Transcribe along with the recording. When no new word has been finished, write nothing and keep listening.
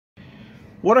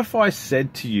what if I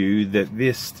said to you that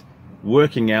this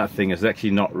working out thing is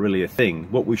actually not really a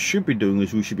thing? What we should be doing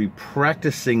is we should be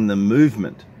practicing the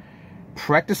movement.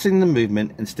 Practicing the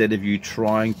movement instead of you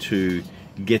trying to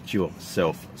get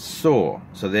yourself sore.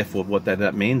 So therefore what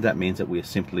that means that we are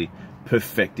simply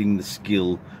perfecting the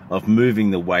skill of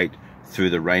moving the weight through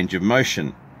the range of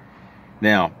motion.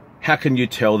 Now, how can you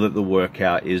tell that the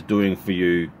workout is doing for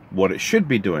you what it should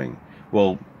be doing?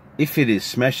 Well, if it is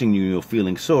smashing you and you're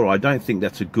feeling sore, I don't think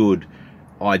that's a good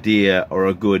idea or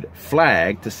a good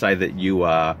flag to say that you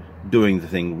are doing the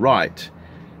thing right.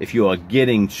 If you are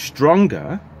getting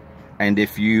stronger, and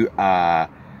if you are,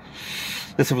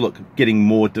 let's have a look, getting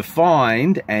more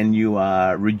defined, and you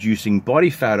are reducing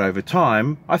body fat over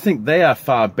time, I think they are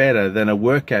far better than a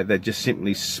workout that just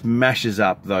simply smashes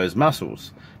up those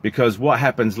muscles. Because what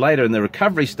happens later in the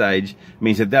recovery stage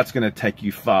means that that's going to take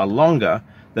you far longer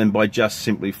than by just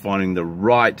simply finding the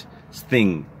right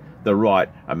thing, the right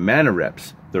amount of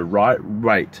reps, the right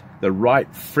rate, the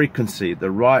right frequency,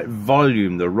 the right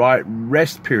volume, the right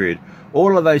rest period,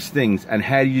 all of those things. And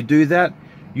how do you do that?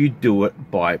 You do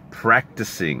it by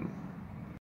practicing.